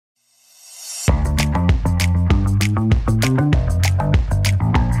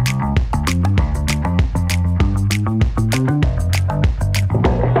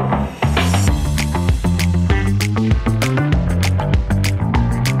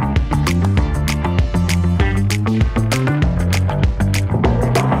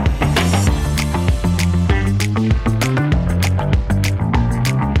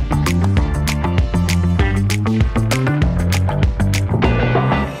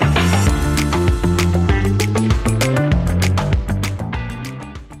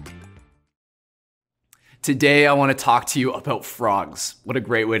Today, I want to talk to you about frogs. What a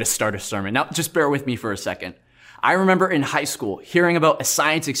great way to start a sermon. Now, just bear with me for a second. I remember in high school hearing about a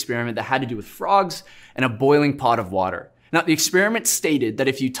science experiment that had to do with frogs and a boiling pot of water. Now, the experiment stated that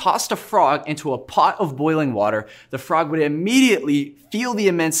if you tossed a frog into a pot of boiling water, the frog would immediately feel the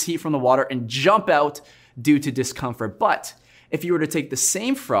immense heat from the water and jump out due to discomfort. But if you were to take the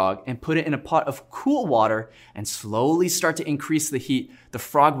same frog and put it in a pot of cool water and slowly start to increase the heat, the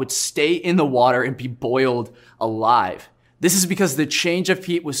frog would stay in the water and be boiled alive. This is because the change of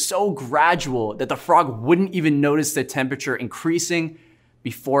heat was so gradual that the frog wouldn't even notice the temperature increasing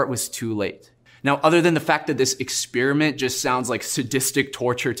before it was too late. Now, other than the fact that this experiment just sounds like sadistic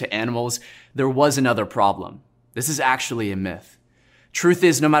torture to animals, there was another problem. This is actually a myth. Truth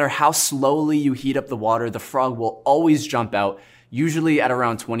is, no matter how slowly you heat up the water, the frog will always jump out, usually at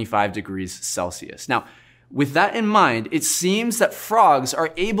around 25 degrees Celsius. Now, with that in mind, it seems that frogs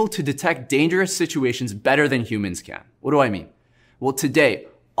are able to detect dangerous situations better than humans can. What do I mean? Well, today,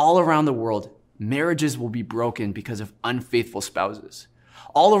 all around the world, marriages will be broken because of unfaithful spouses.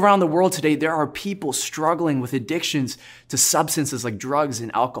 All around the world today, there are people struggling with addictions to substances like drugs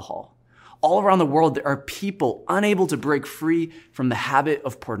and alcohol. All around the world, there are people unable to break free from the habit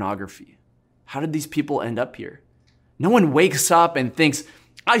of pornography. How did these people end up here? No one wakes up and thinks,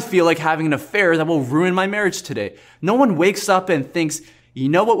 I feel like having an affair that will ruin my marriage today. No one wakes up and thinks, you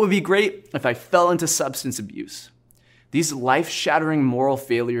know what would be great if I fell into substance abuse. These life-shattering moral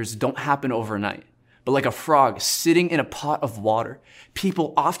failures don't happen overnight. But like a frog sitting in a pot of water,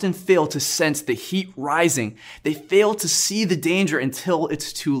 people often fail to sense the heat rising. They fail to see the danger until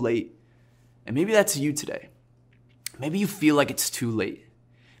it's too late. And maybe that's you today. Maybe you feel like it's too late.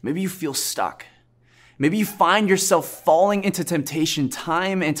 Maybe you feel stuck. Maybe you find yourself falling into temptation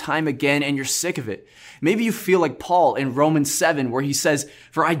time and time again and you're sick of it. Maybe you feel like Paul in Romans 7 where he says,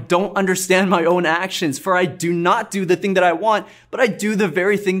 "For I don't understand my own actions, for I do not do the thing that I want, but I do the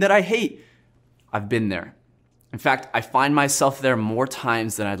very thing that I hate." I've been there. In fact, I find myself there more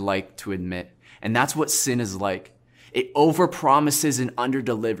times than I'd like to admit. And that's what sin is like. It overpromises and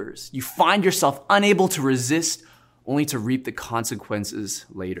underdelivers. You find yourself unable to resist, only to reap the consequences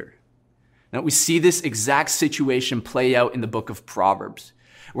later. Now, we see this exact situation play out in the book of Proverbs.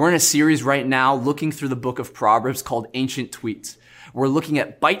 We're in a series right now looking through the book of Proverbs called Ancient Tweets. We're looking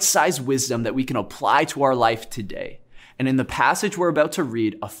at bite-sized wisdom that we can apply to our life today. And in the passage we're about to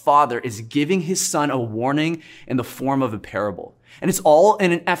read, a father is giving his son a warning in the form of a parable. And it's all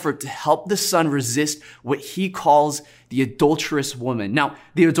in an effort to help the son resist what he calls the adulterous woman. Now,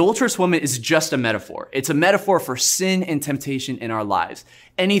 the adulterous woman is just a metaphor. It's a metaphor for sin and temptation in our lives.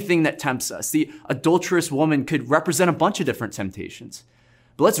 Anything that tempts us. The adulterous woman could represent a bunch of different temptations.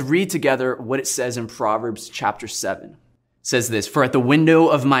 But let's read together what it says in Proverbs chapter 7. It says this, "For at the window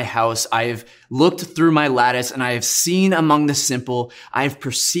of my house I have looked through my lattice, and I have seen among the simple, I have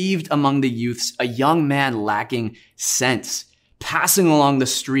perceived among the youths a young man lacking sense, passing along the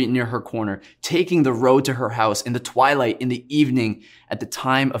street near her corner, taking the road to her house in the twilight, in the evening, at the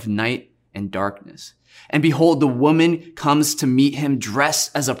time of night and darkness. And behold, the woman comes to meet him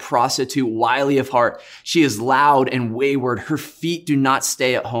dressed as a prostitute, wily of heart. She is loud and wayward. Her feet do not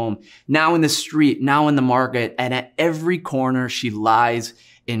stay at home. Now in the street, now in the market, and at every corner she lies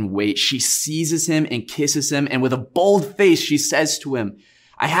in wait. She seizes him and kisses him, and with a bold face she says to him,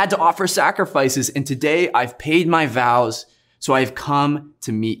 I had to offer sacrifices, and today I've paid my vows. So I have come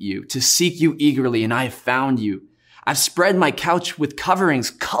to meet you, to seek you eagerly, and I have found you. I've spread my couch with coverings,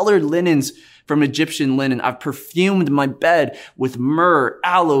 colored linens from Egyptian linen. I've perfumed my bed with myrrh,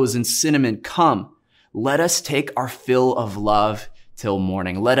 aloes, and cinnamon. Come, let us take our fill of love till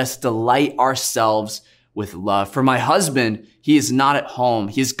morning. Let us delight ourselves with love. For my husband, he is not at home.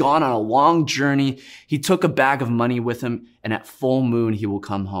 He has gone on a long journey. He took a bag of money with him, and at full moon he will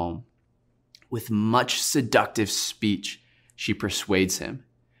come home." With much seductive speech, she persuades him.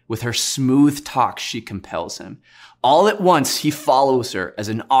 With her smooth talk, she compels him. All at once, he follows her as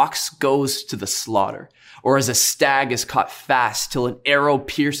an ox goes to the slaughter, or as a stag is caught fast till an arrow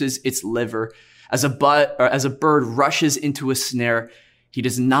pierces its liver, as a bird rushes into a snare. He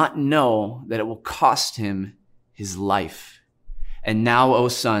does not know that it will cost him his life. And now, O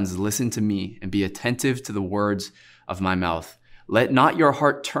sons, listen to me and be attentive to the words of my mouth. Let not your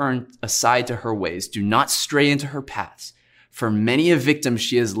heart turn aside to her ways. Do not stray into her paths. For many a victim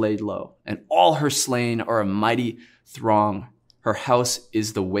she has laid low, and all her slain are a mighty throng. Her house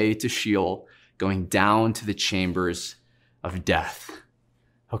is the way to Sheol, going down to the chambers of death.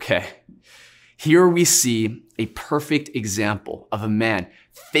 Okay. Here we see a perfect example of a man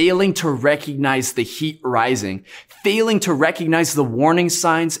failing to recognize the heat rising, failing to recognize the warning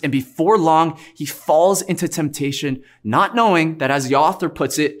signs, and before long, he falls into temptation, not knowing that, as the author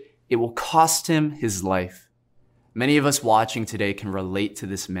puts it, it will cost him his life. Many of us watching today can relate to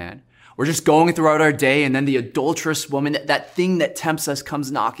this man. We're just going throughout our day, and then the adulterous woman, that thing that tempts us,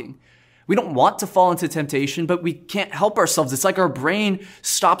 comes knocking. We don't want to fall into temptation, but we can't help ourselves. It's like our brain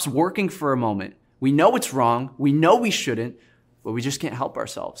stops working for a moment. We know it's wrong. We know we shouldn't, but we just can't help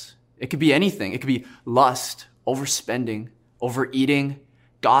ourselves. It could be anything. It could be lust, overspending, overeating,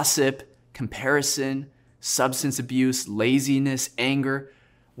 gossip, comparison, substance abuse, laziness, anger.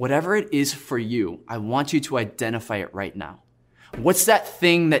 Whatever it is for you, I want you to identify it right now. What's that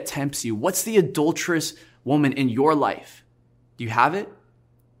thing that tempts you? What's the adulterous woman in your life? Do you have it?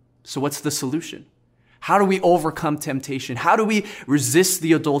 So what's the solution? How do we overcome temptation? How do we resist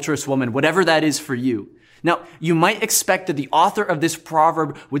the adulterous woman, whatever that is for you? Now, you might expect that the author of this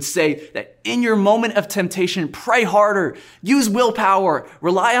proverb would say that in your moment of temptation, pray harder, use willpower,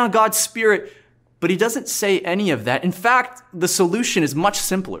 rely on God's Spirit. But he doesn't say any of that. In fact, the solution is much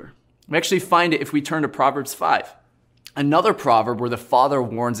simpler. We actually find it if we turn to Proverbs 5, another proverb where the father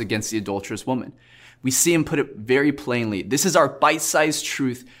warns against the adulterous woman. We see him put it very plainly. This is our bite-sized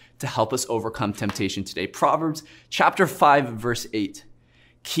truth to help us overcome temptation today. Proverbs chapter 5, verse 8.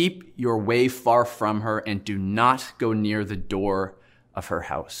 Keep your way far from her and do not go near the door of her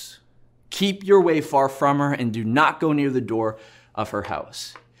house. Keep your way far from her and do not go near the door of her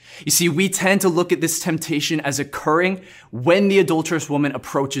house. You see, we tend to look at this temptation as occurring when the adulterous woman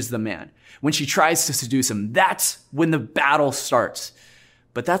approaches the man. When she tries to seduce him, that's when the battle starts.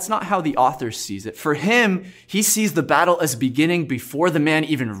 But that's not how the author sees it. For him, he sees the battle as beginning before the man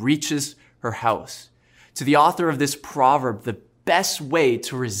even reaches her house. To the author of this proverb, the best way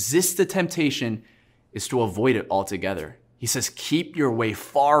to resist the temptation is to avoid it altogether. He says, keep your way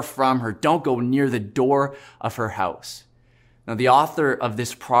far from her. Don't go near the door of her house. Now, the author of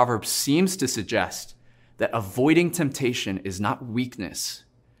this proverb seems to suggest that avoiding temptation is not weakness,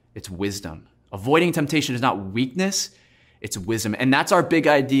 it's wisdom. Avoiding temptation is not weakness, it's wisdom. And that's our big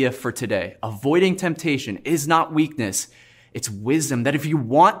idea for today. Avoiding temptation is not weakness, it's wisdom. That if you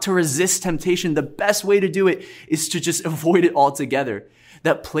want to resist temptation, the best way to do it is to just avoid it altogether.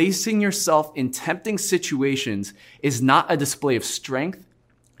 That placing yourself in tempting situations is not a display of strength,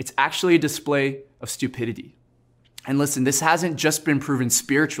 it's actually a display of stupidity. And listen, this hasn't just been proven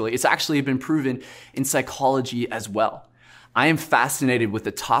spiritually, it's actually been proven in psychology as well. I am fascinated with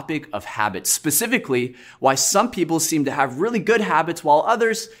the topic of habits, specifically why some people seem to have really good habits while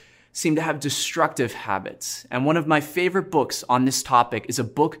others seem to have destructive habits. And one of my favorite books on this topic is a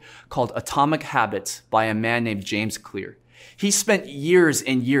book called Atomic Habits by a man named James Clear. He spent years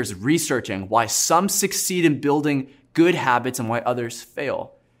and years researching why some succeed in building good habits and why others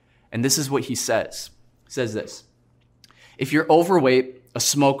fail. And this is what he says. He says this: if you're overweight, a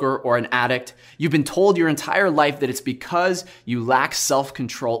smoker, or an addict, you've been told your entire life that it's because you lack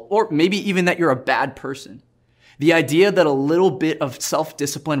self-control, or maybe even that you're a bad person. The idea that a little bit of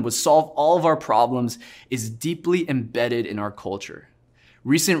self-discipline would solve all of our problems is deeply embedded in our culture.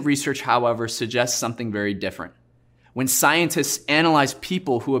 Recent research, however, suggests something very different. When scientists analyze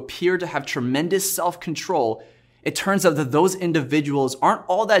people who appear to have tremendous self-control, it turns out that those individuals aren't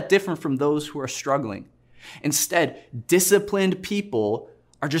all that different from those who are struggling. Instead, disciplined people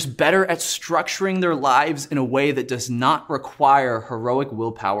are just better at structuring their lives in a way that does not require heroic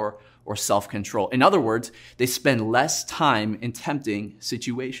willpower or self-control. In other words, they spend less time in tempting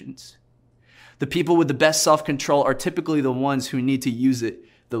situations. The people with the best self-control are typically the ones who need to use it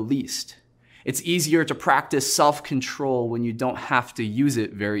the least. It's easier to practice self-control when you don't have to use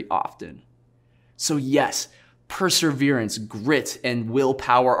it very often. So yes, perseverance, grit, and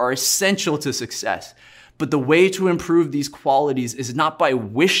willpower are essential to success. But the way to improve these qualities is not by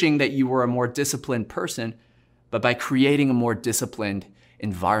wishing that you were a more disciplined person, but by creating a more disciplined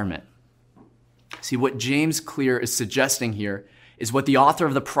environment. See, what James Clear is suggesting here is what the author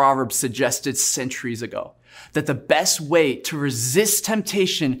of the Proverbs suggested centuries ago, that the best way to resist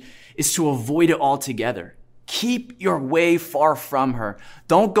temptation is to avoid it altogether. Keep your way far from her.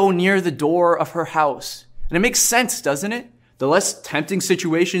 Don't go near the door of her house. And it makes sense, doesn't it? The less tempting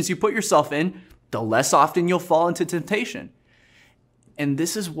situations you put yourself in, the less often you'll fall into temptation. And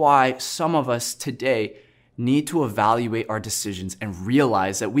this is why some of us today need to evaluate our decisions and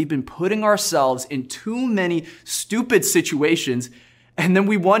realize that we've been putting ourselves in too many stupid situations, and then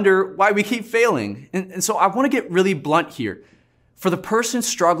we wonder why we keep failing. And so I want to get really blunt here. For the person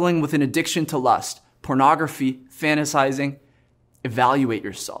struggling with an addiction to lust, pornography, fantasizing, evaluate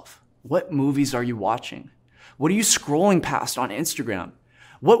yourself. What movies are you watching? What are you scrolling past on Instagram?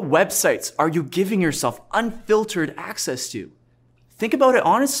 What websites are you giving yourself unfiltered access to? Think about it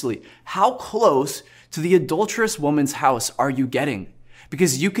honestly. How close to the adulterous woman's house are you getting?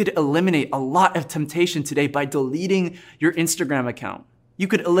 Because you could eliminate a lot of temptation today by deleting your Instagram account. You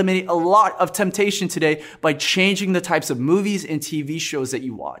could eliminate a lot of temptation today by changing the types of movies and TV shows that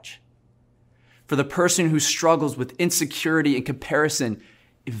you watch. For the person who struggles with insecurity and comparison,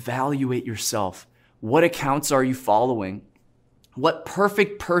 evaluate yourself. What accounts are you following? What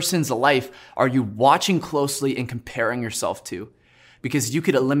perfect person's life are you watching closely and comparing yourself to? Because you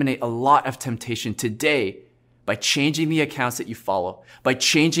could eliminate a lot of temptation today by changing the accounts that you follow, by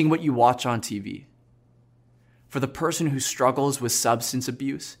changing what you watch on TV. For the person who struggles with substance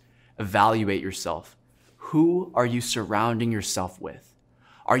abuse, evaluate yourself. Who are you surrounding yourself with?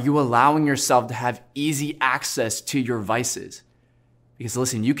 Are you allowing yourself to have easy access to your vices? Because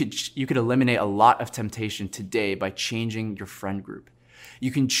listen, you could eliminate a lot of temptation today by changing your friend group.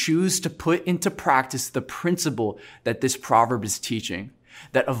 You can choose to put into practice the principle that this proverb is teaching,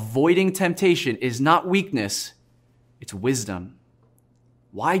 that avoiding temptation is not weakness, it's wisdom.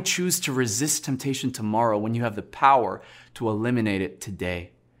 Why choose to resist temptation tomorrow when you have the power to eliminate it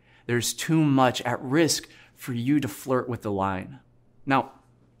today? There's too much at risk for you to flirt with the line. Now,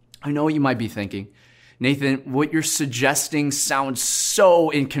 I know what you might be thinking. Nathan, what you're suggesting sounds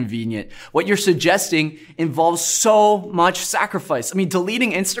so inconvenient. What you're suggesting involves so much sacrifice. I mean,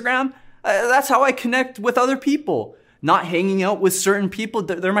 deleting Instagram, that's how I connect with other people. Not hanging out with certain people,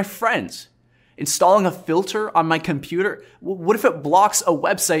 they're my friends. Installing a filter on my computer, what if it blocks a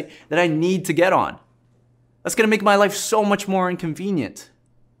website that I need to get on? That's gonna make my life so much more inconvenient.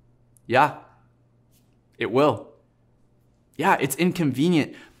 Yeah, it will. Yeah, it's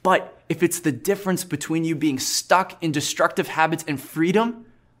inconvenient, but if it's the difference between you being stuck in destructive habits and freedom,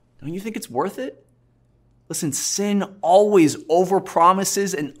 don't you think it's worth it? Listen, sin always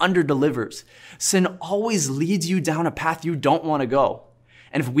overpromises and underdelivers. Sin always leads you down a path you don't want to go.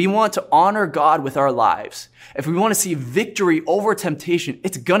 And if we want to honor God with our lives, if we want to see victory over temptation,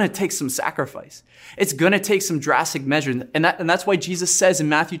 it's going to take some sacrifice. It's going to take some drastic measures. And that's why Jesus says in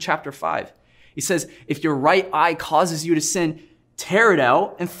Matthew chapter 5, he says, if your right eye causes you to sin, tear it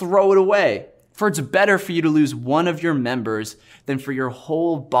out and throw it away. For it's better for you to lose one of your members than for your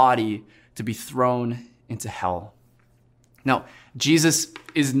whole body to be thrown into hell. Now, Jesus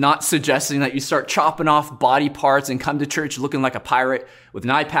is not suggesting that you start chopping off body parts and come to church looking like a pirate with an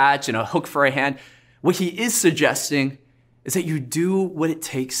eye patch and a hook for a hand. What he is suggesting is that you do what it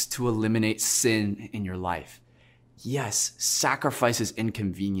takes to eliminate sin in your life. Yes, sacrifice is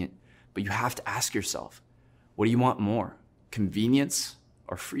inconvenient, but you have to ask yourself, what do you want more? Convenience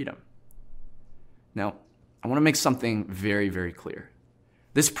or freedom? Now, I want to make something very, very clear.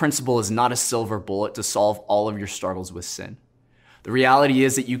 This principle is not a silver bullet to solve all of your struggles with sin. The reality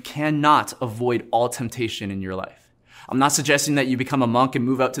is that you cannot avoid all temptation in your life. I'm not suggesting that you become a monk and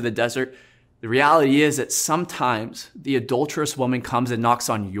move out to the desert. The reality is that sometimes the adulterous woman comes and knocks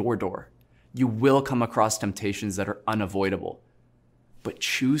on your door. You will come across temptations that are unavoidable. But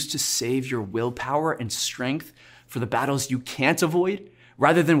choose to save your willpower and strength for the battles you can't avoid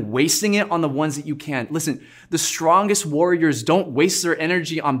rather than wasting it on the ones that you can. Listen, the strongest warriors don't waste their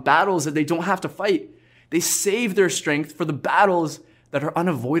energy on battles that they don't have to fight. They save their strength for the battles that are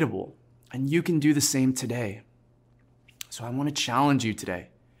unavoidable. And you can do the same today. So I want to challenge you today.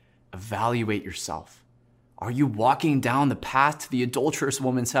 Evaluate yourself. Are you walking down the path to the adulterous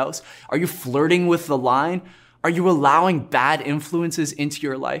woman's house? Are you flirting with the line? Are you allowing bad influences into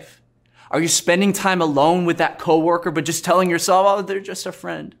your life? Are you spending time alone with that coworker, but just telling yourself, oh, they're just a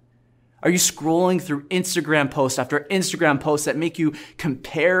friend? Are you scrolling through Instagram post after Instagram posts that make you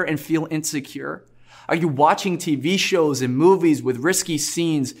compare and feel insecure? Are you watching TV shows and movies with risky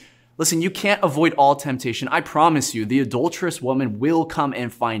scenes? Listen, you can't avoid all temptation. I promise you, the adulterous woman will come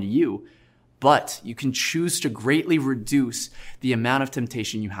and find you, but you can choose to greatly reduce the amount of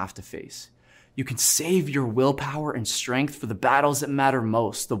temptation you have to face. You can save your willpower and strength for the battles that matter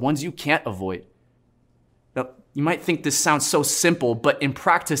most, the ones you can't avoid. Now, you might think this sounds so simple, but in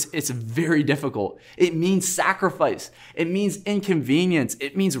practice, it's very difficult. It means sacrifice. It means inconvenience.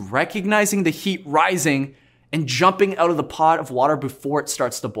 It means recognizing the heat rising and jumping out of the pot of water before it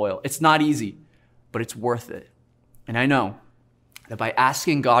starts to boil. It's not easy, but it's worth it. And I know that by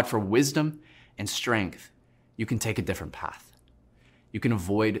asking God for wisdom and strength, you can take a different path. You can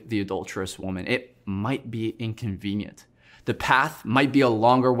avoid the adulterous woman. It might be inconvenient. The path might be a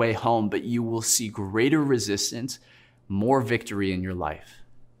longer way home, but you will see greater resistance, more victory in your life.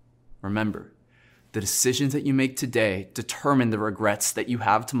 Remember, The decisions that you make today determine the regrets that you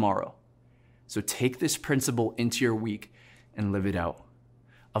have tomorrow. So take this principle into your week and live it out.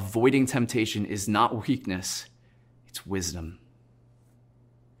 Avoiding temptation is not weakness, it's wisdom.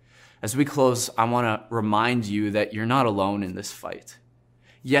 As we close, I want to remind you that you're not alone in this fight.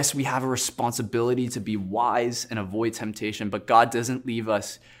 Yes, we have a responsibility to be wise and avoid temptation, but God doesn't leave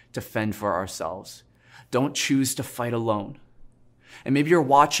us to fend for ourselves. Don't choose to fight alone. And maybe you're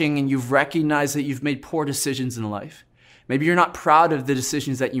watching and you've recognized that you've made poor decisions in life. Maybe you're not proud of the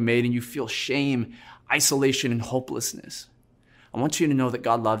decisions that you made and you feel shame, isolation, and hopelessness. I want you to know that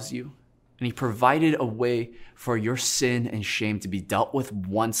God loves you and He provided a way for your sin and shame to be dealt with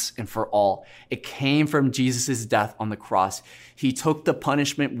once and for all. It came from Jesus' death on the cross. He took the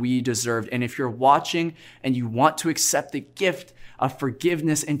punishment we deserved. And if you're watching and you want to accept the gift of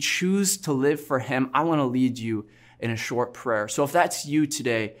forgiveness and choose to live for Him, I want to lead you in a short prayer. So if that's you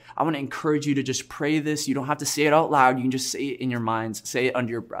today, I want to encourage you to just pray this. You don't have to say it out loud. You can just say it in your minds. Say it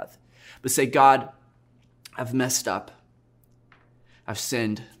under your breath. But say, God, I've messed up. I've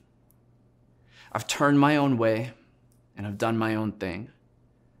sinned. I've turned my own way and I've done my own thing.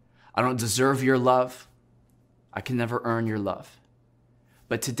 I don't deserve your love. I can never earn your love.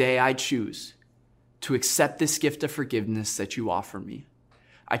 But today I choose to accept this gift of forgiveness that you offer me.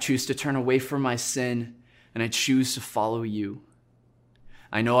 I choose to turn away from my sin and I choose to follow you.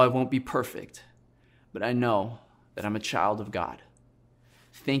 I know I won't be perfect, but I know that I'm a child of God.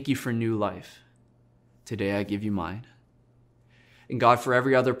 Thank you for new life. Today I give you mine. And God, for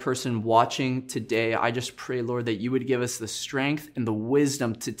every other person watching today, I just pray, Lord, that you would give us the strength and the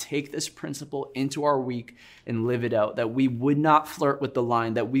wisdom to take this principle into our week and live it out, that we would not flirt with the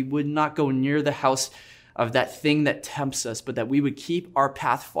line, that we would not go near the house of that thing that tempts us, but that we would keep our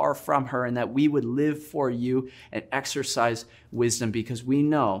path far from her and that we would live for you and exercise wisdom, because we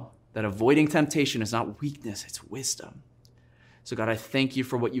know that avoiding temptation is not weakness, it's wisdom. So God, I thank you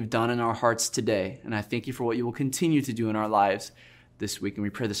for what you've done in our hearts today, and I thank you for what you will continue to do in our lives this week, and we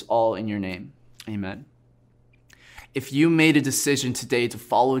pray this all in your name. Amen. If you made a decision today to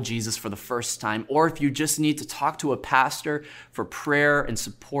follow Jesus for the first time, or if you just need to talk to a pastor for prayer and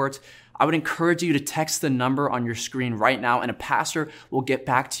support, I would encourage you to text the number on your screen right now, and a pastor will get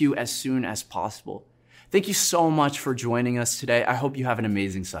back to you as soon as possible. Thank you so much for joining us today. I hope you have an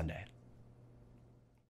amazing Sunday.